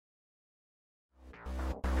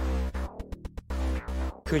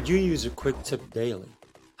Could you use a quick tip daily?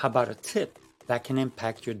 How about a tip that can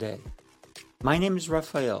impact your day? My name is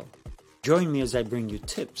Raphael. Join me as I bring you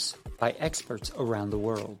tips by experts around the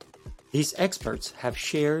world. These experts have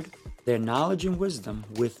shared their knowledge and wisdom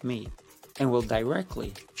with me and will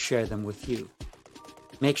directly share them with you.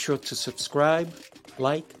 Make sure to subscribe,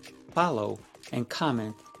 like, follow, and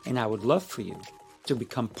comment, and I would love for you to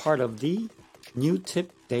become part of the New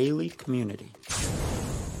Tip Daily community.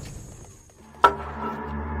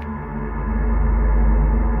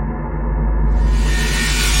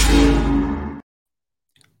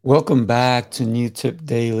 Welcome back to New Tip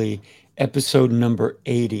Daily, episode number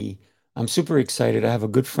 80. I'm super excited. I have a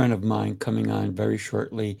good friend of mine coming on very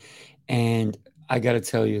shortly, and I got to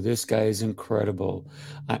tell you, this guy is incredible.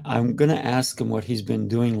 I'm going to ask him what he's been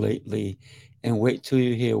doing lately, and wait till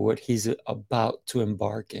you hear what he's about to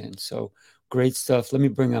embark in. So great stuff. Let me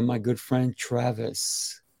bring on my good friend,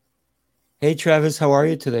 Travis. Hey, Travis, how are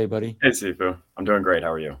you today, buddy? Hey, Sifu. I'm doing great.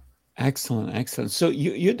 How are you? Excellent, excellent. So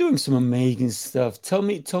you're doing some amazing stuff. Tell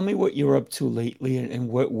me what you're up to lately, and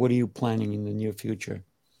what are you planning in the near future?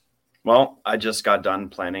 Well, I just got done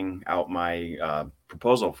planning out my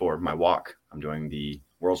proposal for my walk. I'm doing the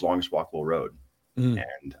world's longest walkable road, Mm,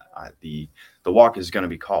 and the walk is going to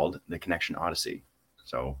be called the Connection Odyssey.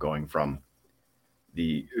 So going from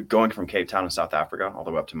Cape Town in South Africa all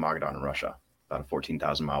the way up to Magadan in Russia, about a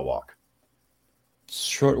 14,000-mile walk.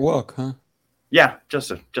 short walk, huh? Yeah,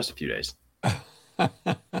 just a few days,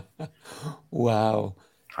 Wow.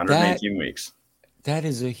 That 118 weeks. that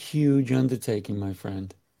is a huge undertaking, my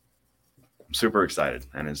friend. I'm super excited,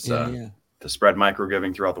 and it's Yeah, yeah. to spread micro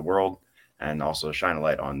giving throughout the world, and also shine a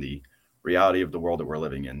light on the reality of the world that we're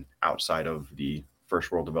living in outside of the first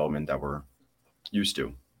world development that we're used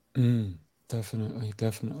to. Mm, definitely,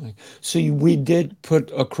 definitely. So we did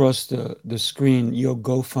put across the screen your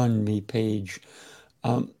GoFundMe page.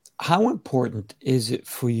 Um, how important is it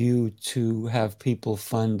for you to have people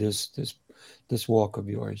fund this walk of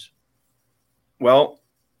yours? Well,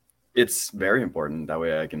 it's very important. That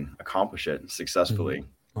way I can accomplish it Mhm. successfully.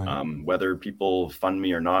 Right. Whether people fund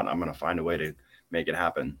me or not, I'm going to find a way to make it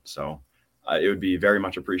happen. So it would be very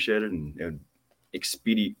much appreciated, and it would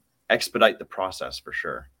expedite the process for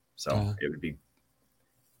sure. So Uh,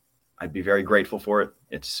 I'd be very grateful for it.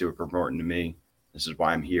 It's super important to me. This is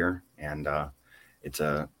why I'm here. And it's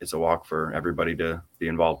a walk for everybody to be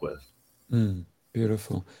involved with.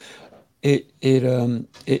 Beautiful. It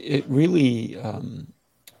really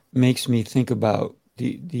makes me think about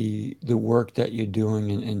the work that you're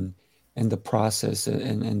doing, and the process,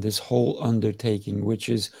 and this whole undertaking, which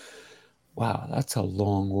is, wow, that's a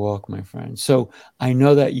long walk, my friend. So I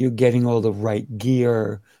know that you're getting all the right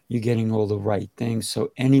gear, you're getting all the right things.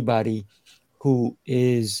 So anybody who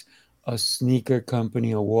is a sneaker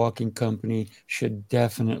company, a walking company, should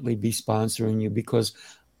definitely be sponsoring you, because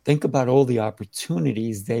think about all the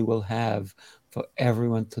opportunities they will have for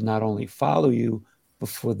everyone to not only follow you, but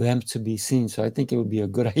for them to be seen. So I think it would be a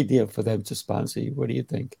good idea for them to sponsor you. What do you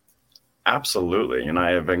think? Absolutely, and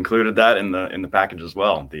I have included that in the package as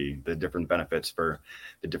well. The different benefits for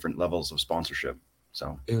the different levels of sponsorship. So,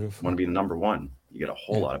 you want to Beautiful. be the number one, you get a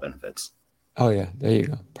whole Yeah. lot of benefits. Oh yeah, there you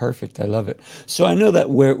go. Perfect. I love it. So I know that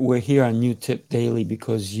we're here on New Tip Daily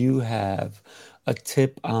because you have a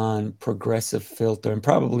tip on progressive filter, and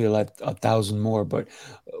probably like a thousand more, but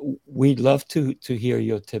we'd love to hear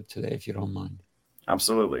your tip today if you don't mind.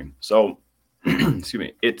 Absolutely. So, excuse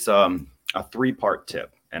me. It's a three-part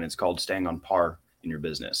tip, and it's called staying on par in your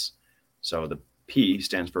business. So the P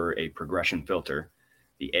stands for a progression filter,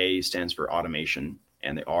 the A stands for automation,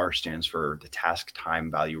 and the R stands for the task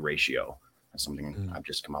time value ratio. That's something Mm, I've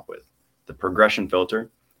just come up with. The progression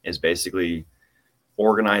filter is basically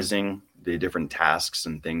organizing the different tasks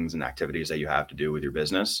and things and activities that you have to do with your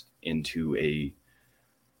business into a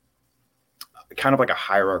kind of like a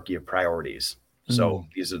hierarchy of priorities. So mm,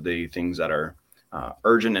 these are the things that are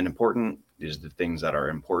urgent and important. These are the things that are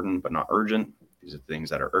important but not urgent. These are the things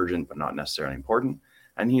that are urgent but not necessarily important.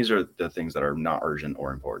 And these are the things that are not urgent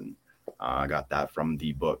or important. I got that from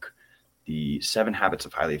the book, The 7 Habits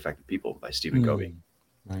of Highly Effective People by Stephen Covey.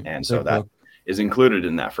 mm. Right. And so Great that book. is included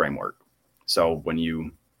in that framework. So when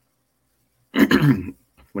you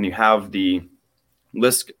when you have the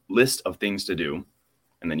list of things to do,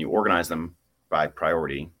 and then you organize them by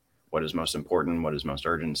priority, what is most important, what is most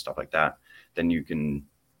urgent, stuff like that, then you can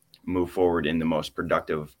move forward in the most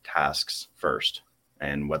productive tasks first.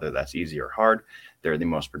 And whether that's easy or hard, they're the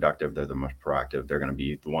most productive, they're the most proactive, they're going to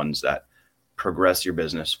be the ones that progress your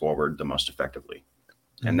business forward the most effectively.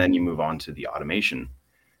 And then Mm, you move on to the automation.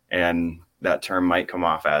 And that term might come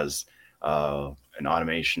off as an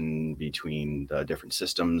automation between the different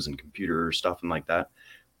systems and computer stuff and like that,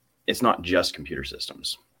 it's not just computer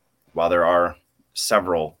systems. While there are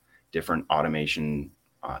several different automation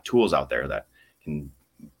tools out there that can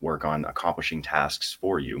work on accomplishing tasks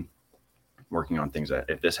for you, working on things that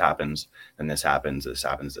if this happens, then this happens, this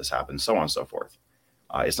happens, this happens, so on and so forth.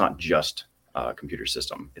 It's not just a computer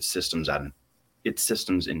system. It's systems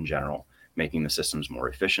in general, making the systems more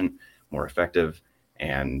efficient, more effective,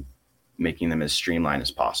 and making them as streamlined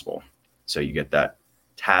as possible. So you get that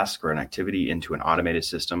task or an activity into an automated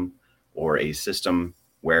system or a system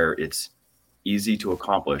where it's easy to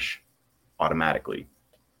accomplish automatically.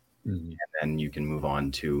 And then you can move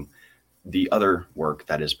on to the other work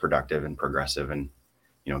that is productive and progressive and,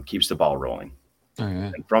 keeps the ball rolling. Oh,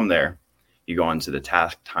 yeah. And from there, you go on to the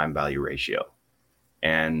task time value ratio.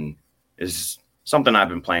 And is something I've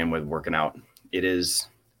been playing with working out. It is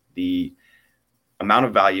the amount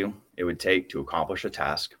of value it would take to accomplish a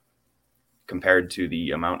task compared to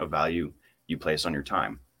the amount of value you place on your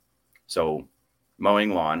time. So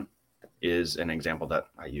mowing lawn is an example that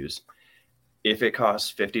I use. If it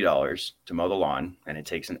costs $50 to mow the lawn and it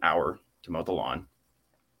takes an hour to mow the lawn,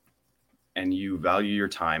 and you value your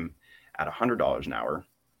time at $100 an hour,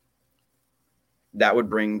 that would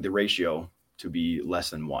bring the ratio to be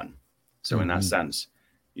less than 1. So in that sense,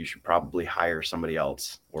 you should probably hire somebody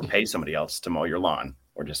else or pay somebody else to mow your lawn,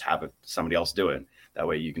 or just have somebody else do it. That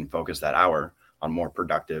way you can focus that hour on more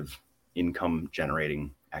productive income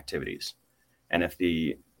generating activities. And if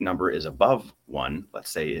the number is above 1,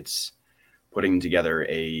 let's say it's putting together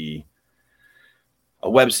a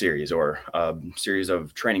web series or a series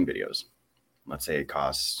of training videos. Let's say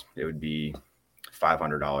it would be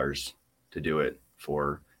 $500 to do it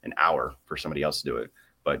for an hour for somebody else to do it,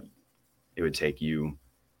 but it would take you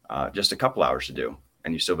just a couple hours to do,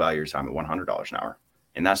 and you still value your time at $100 an hour.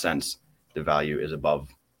 In that sense, the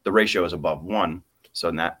ratio is above 1. So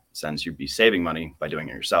in that sense, you'd be saving money by doing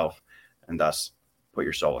it yourself, and thus put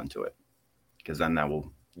your soul into it, because then that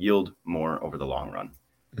will yield more over the long run.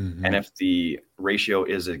 And if the ratio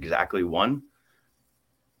is exactly 1,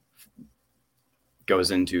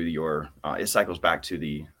 goes into your it cycles back to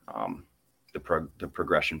the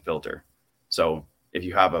progression filter. So if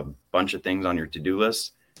you have a bunch of things on your to-do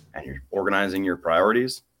list and you're organizing your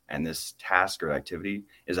priorities, and this task or activity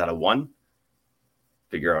is at a 1,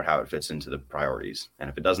 figure out how it fits into the priorities. And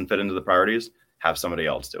if it doesn't fit into the priorities, have somebody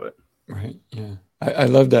else do it. Right. Yeah. I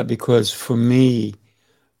love that, because for me,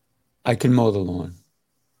 I can mow the lawn,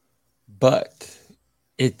 but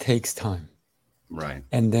it takes time. Right.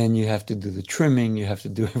 And then you have to do the trimming, you have to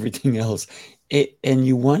do everything else. And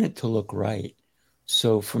you want it to look right.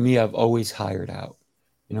 So for me, I've always hired out.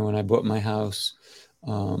 When I bought my house,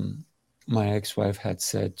 my ex-wife had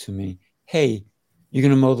said to me, "Hey, you're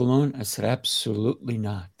going to mow the lawn?" I said, "Absolutely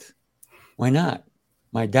not." "Why not?"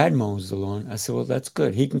 "My dad mows the lawn." I said, "Well, that's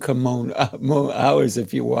good. He can come mow ours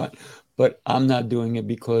if you want, but I'm not doing it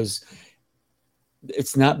because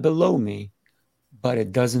it's not below me, but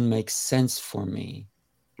it doesn't make sense for me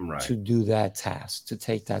to do that task, to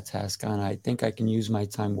take that task on. I think I can use my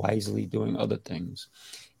time wisely doing other things."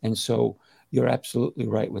 And so you're absolutely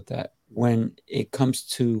right with that. When it comes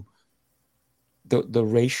to the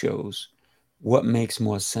ratios, what makes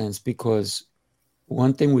more sense? Because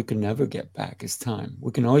one thing we can never get back is time.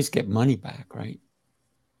 We can always get money back, right?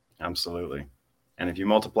 Absolutely. And if you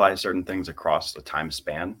multiply certain things across the time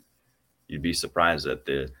span, you'd be surprised at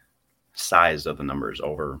the size of the numbers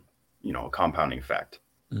over, a compounding effect.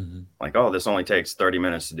 Like, oh, this only takes 30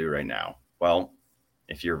 minutes to do right now. Well,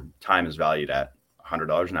 if your time is valued at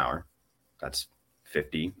 $100 an hour, that's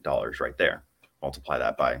 $50 right there. Multiply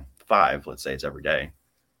that by 5, let's say it's every day.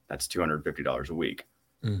 That's $250 a week.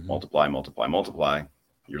 Multiply,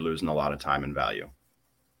 you're losing a lot of time and value.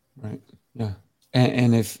 Right. Yeah.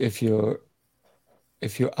 And if your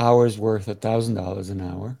hour's worth $1,000 an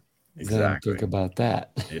hour, Exactly. then think about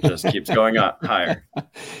that. It just keeps going up higher.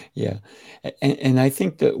 Yeah. And I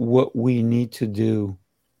think that what we need to do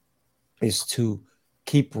is to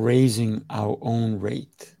keep raising our own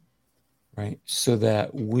rate, right? So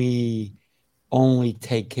that we only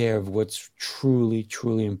take care of what's truly,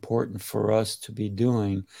 truly important for us to be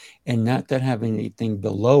doing, and not that have anything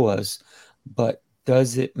below us, but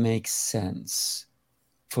does it make sense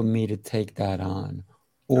for me to take that on?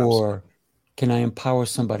 Or Absolutely. can I empower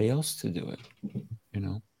somebody else to do it?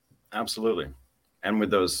 Absolutely. And with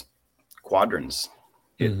those quadrants,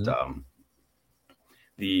 the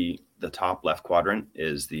top left quadrant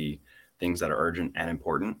is the things that are urgent and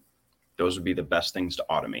important. Those would be the best things to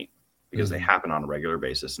automate, because they happen on a regular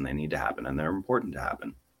basis and they need to happen and they're important to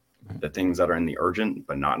happen. The things that are in the urgent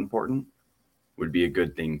but not important, would be a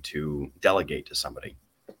good thing to delegate to somebody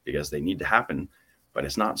because they need to happen, but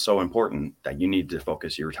it's not so important that you need to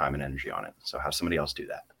focus your time and energy on it. So have somebody else do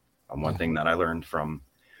that. One thing that I learned from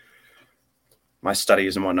my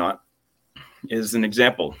studies and whatnot is an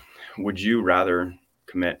example. Would you rather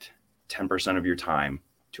commit 10% of your time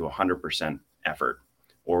to 100% effort,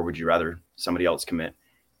 or would you rather somebody else commit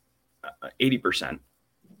 80%,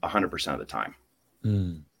 100% of the time?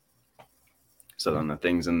 So then the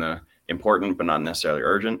things in the important but not necessarily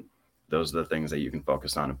urgent, those are the things that you can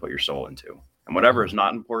focus on and put your soul into. And whatever is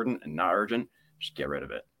not important and not urgent, just get rid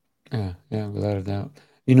of it. Yeah, without a doubt.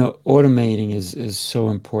 Automating is so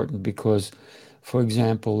important because, for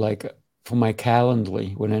example, like for my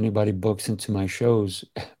Calendly, when anybody books into my shows,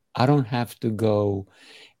 I don't have to go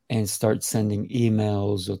and start sending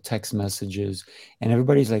emails or text messages. And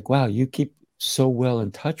everybody's like, wow, you keep so well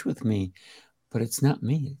in touch with me. But it's not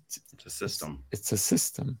me. It's a system. It's a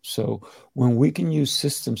system. So when we can use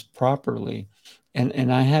systems properly,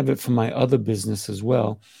 and I have it for my other business as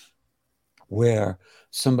well, where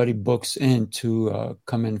somebody books in to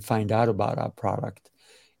come and find out about our product,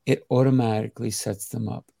 it automatically sets them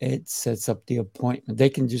up. It sets up the appointment. They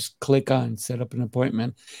can just click on set up an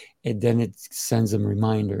appointment, and then it sends them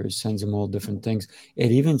reminders, sends them all different things.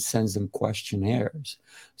 It even sends them questionnaires.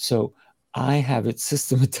 So I have it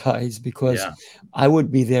systematized because I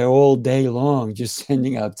would be there all day long just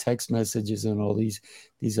sending out text messages and all these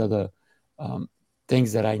other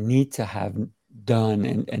things that I need to have done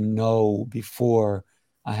and know before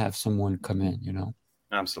I have someone come in.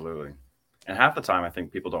 Absolutely. And half the time, I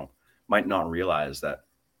think people might not realize that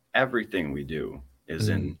everything we do is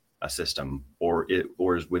in a system or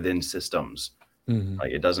is within systems.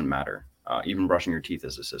 Like, it doesn't matter. Even brushing your teeth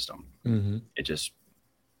is a system. It just,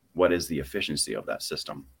 what is the efficiency of that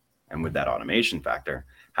system? And with that automation factor,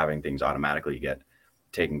 having things automatically get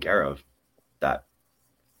taken care of, that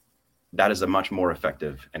is a much more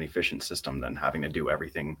effective and efficient system than having to do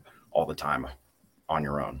everything all the time on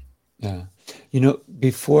your own. Yeah.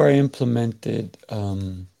 Before I implemented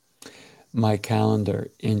my calendar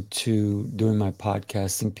into doing my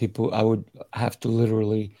podcasting, I would have to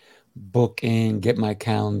literally book in, get my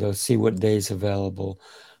calendar, see what days available.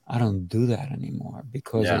 I don't do that anymore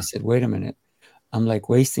because I said, wait a minute, I'm like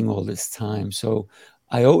wasting all this time. So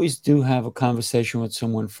I always do have a conversation with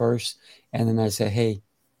someone first, and then I say, hey,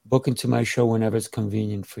 book into my show whenever it's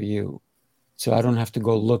convenient for you. So I don't have to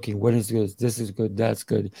go looking, what is good, this is good, that's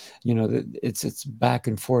good. It's back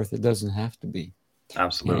and forth. It doesn't have to be.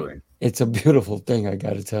 Absolutely. And it's a beautiful thing, I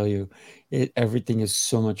got to tell you. Everything is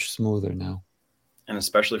so much smoother now. And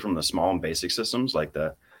especially from the small and basic systems, like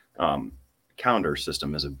the calendar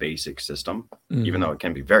system is a basic system, even though it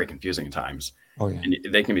can be very confusing at times. Oh, yeah. And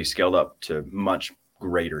they can be scaled up to much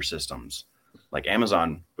greater systems. Like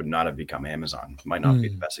Amazon would not have become Amazon. Might not be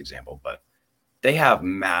the best example, but they have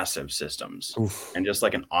massive systems. Oof. And just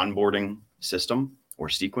like an onboarding system or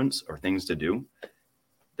sequence or things to do,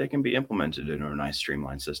 they can be implemented in a nice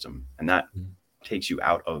streamlined system. And that takes you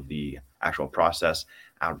out of the actual process,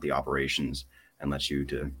 out of the operations, and lets you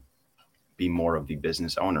to be more of the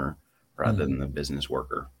business owner rather than the business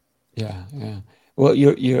worker. Yeah, yeah. Well,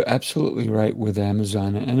 you're absolutely right with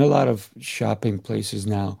Amazon and a lot of shopping places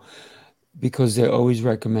now, because they always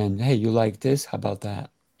recommend, hey, you like this? How about that?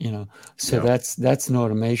 So that's an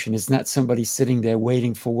automation. It's not somebody sitting there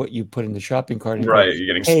waiting for what you put in the shopping cart and Right. go, You're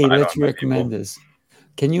getting hey, spied let's on by recommend people. this.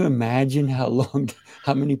 Can you imagine how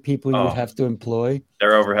many people you would have to employ?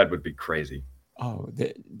 Their overhead would be crazy. Oh,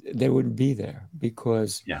 they wouldn't be there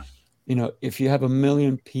because, Yeah. if you have 1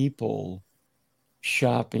 million people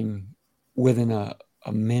shopping within a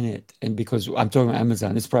minute, and because I'm talking about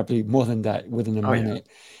Amazon, it's probably more than that within a minute.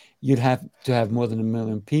 You'd have to have more than 1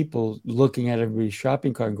 million people looking at everybody's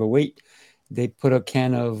shopping cart and go, wait, they put a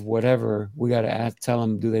can of whatever. We got to tell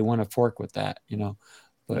them, do they want a fork with that?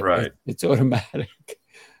 But Right. it's automatic.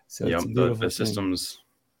 So it's a beautiful the thing.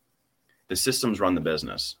 systems run the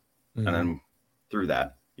business. And then through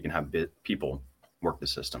that, you can have people work the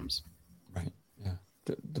systems. Right. Yeah.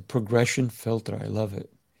 The progression filter. I love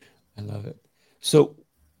it. I love it. So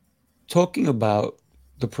talking about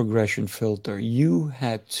the progression filter, you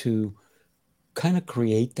had to kind of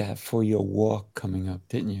create that for your walk coming up,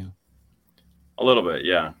 didn't you? A little bit,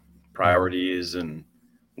 yeah. Priorities and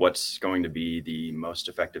what's going to be the most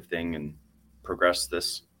effective thing and progress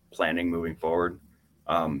this planning moving forward.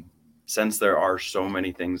 Since there are so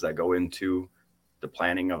many things that go into the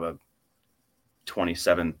planning of a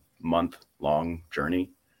 27-month long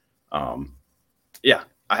journey, I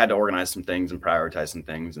had to organize some things and prioritize some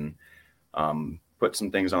things and put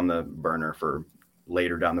some things on the burner for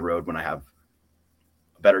later down the road when I have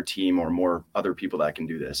better team or more other people that can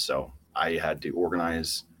do this. So I had to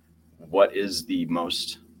organize what is the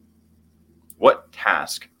most, what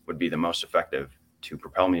task would be the most effective to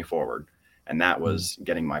propel me forward. And that Mm. was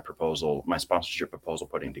getting my proposal, my sponsorship proposal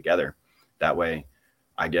putting together. That way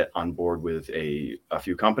I get on board with a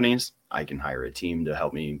few companies. I can hire a team to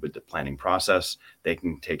help me with the planning process. They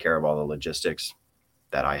can take care of all the logistics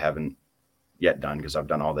that I haven't yet done because I've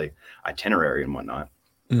done all the itinerary and whatnot.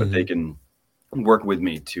 But they Hmm. can work with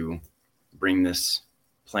me to bring this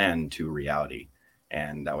plan to reality.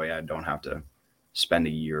 And that way I don't have to spend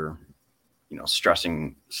a year,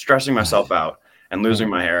 stressing myself out and losing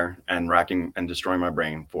Right. my hair and racking and destroying my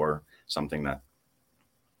brain for something that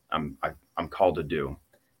I'm called to do.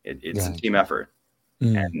 It's a team Gotcha. effort,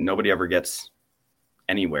 Mm. and nobody ever gets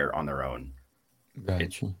anywhere on their own. It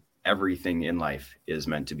Gotcha. Everything in life is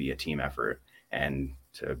meant to be a team effort, and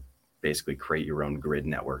to basically create your own grid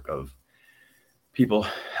network of people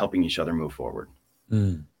helping each other move forward.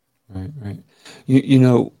 Mm. Right, right. You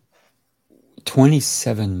know,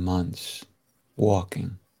 27 months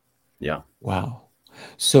walking. Yeah. Wow.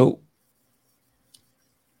 So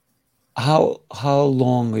how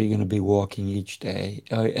long are you going to be walking each day?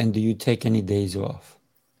 And do you take any days off?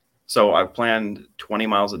 So I've planned 20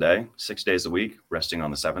 miles a day, 6 days a week, resting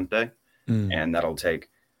on the seventh day, Mm. and that'll take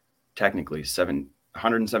technically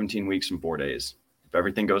 117 weeks and 4 days. If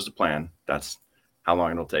everything goes to plan, that's how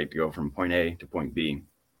long it'll take to go from point A to point B,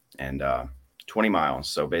 and 20 miles.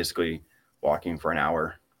 So basically, walking for an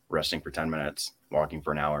hour, resting for 10 minutes, walking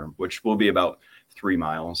for an hour, which will be about 3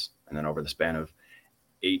 miles, and then over the span of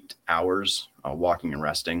 8 hours, walking and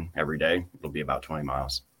resting every day, it'll be about 20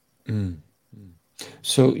 miles. Mm. Mm.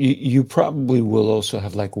 So you probably will also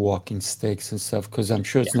have like walking sticks and stuff because I'm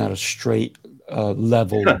sure it's not a straight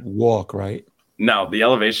level Yeah. walk, right? No, the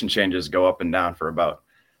elevation changes go up and down for about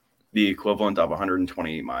the equivalent of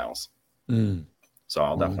 128 miles. Mm. So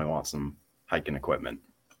I'll Wow. definitely want some hiking equipment.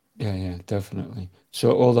 Yeah, yeah, definitely.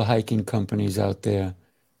 So all the hiking companies out there,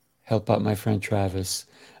 help out my friend Travis,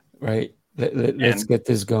 right? Let's And get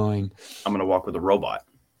this going. I'm going to walk with a robot.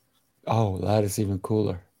 Oh, that is even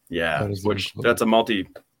cooler. Yeah, That is even which cooler. that's a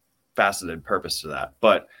multifaceted purpose to that,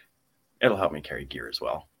 but it'll help me carry gear as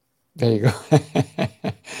well. There you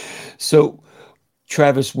go. So,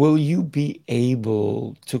 Travis, will you be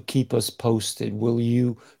able to keep us posted?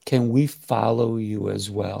 Can we follow you as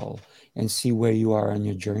well and see where you are on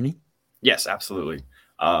your journey? Yes, absolutely.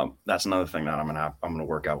 That's another thing that I'm gonna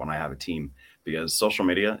work out when I have a team, because social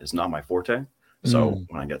media is not my forte. So Mm.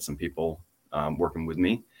 when I get some people working with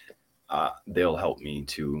me, they'll help me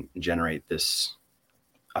to generate this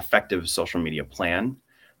effective social media plan,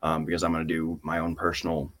 because I'm going to do my own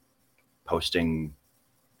personal posting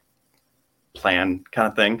plan kind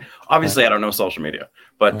of thing. Right, Obviously, I don't know social media,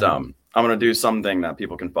 but right. I'm going to do something that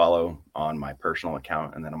people can follow on my personal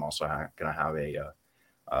account, and then I'm also going to have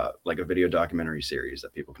like a video documentary series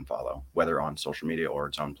that people can follow, whether on social media or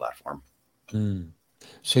its own platform. Mm.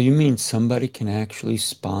 So you mean somebody can actually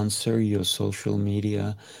sponsor your social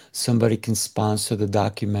media? Somebody can sponsor the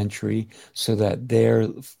documentary so that they're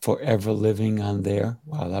forever living on there?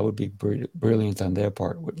 Wow, that would be brilliant on their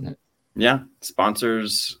part, wouldn't it? Yeah,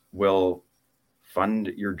 sponsors will fund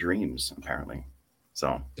your dreams apparently.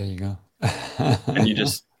 So, There you go. and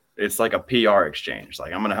it's like a PR exchange.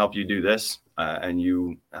 Like, I'm going to help you do this, and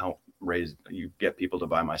you get people to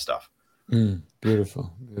buy my stuff. Mm,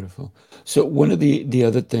 beautiful, beautiful. So one of the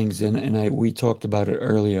other things, and we talked about it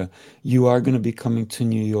earlier, you are going to be coming to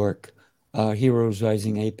New York, Heroes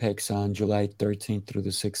Rising Apex on July 13th through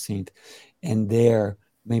the 16th, and there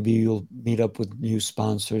maybe you'll meet up with new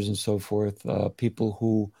sponsors and so forth. People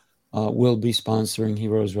who will be sponsoring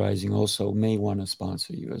Heroes Rising also may want to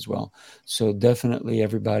sponsor you as well. So definitely,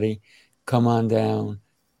 everybody, come on down,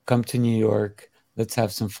 come to New York. Let's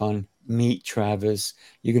have some fun. Meet Travis.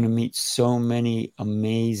 You're going to meet so many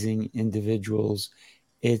amazing individuals.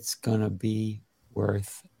 It's going to be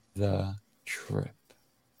worth the trip.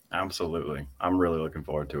 Absolutely. I'm really looking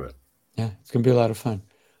forward to it. Yeah, it's going to be a lot of fun.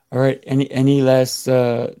 All right. Any last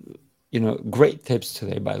great tips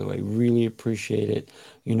today, by the way. Really appreciate it.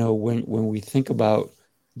 When we think about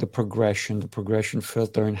the progression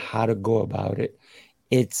filter and how to go about it,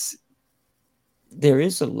 it's there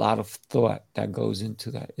is a lot of thought that goes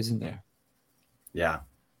into that, isn't there? Yeah.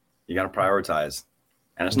 You got to prioritize.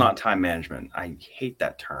 And it's Yeah. not time management. I hate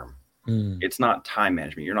that term. Mm. It's not time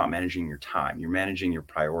management. You're not managing your time. You're managing your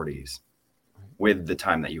priorities with the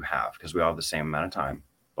time that you have, because we all have the same amount of time,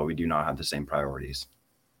 but we do not have the same priorities.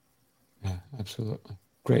 Yeah, absolutely.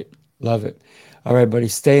 Great. Love it. All right, buddy.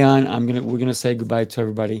 Stay on. We're gonna say goodbye to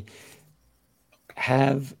everybody.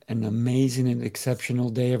 Have an amazing and exceptional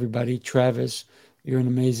day, everybody. Travis, you're an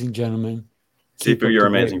amazing gentleman. Keep Sifu, up you're the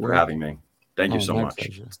great amazing for work. having me. Thank you Oh, so my much.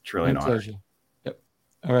 pleasure. It's truly My an honor. pleasure. Yep.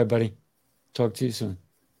 All right, buddy. Talk to you soon.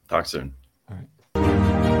 Talk soon.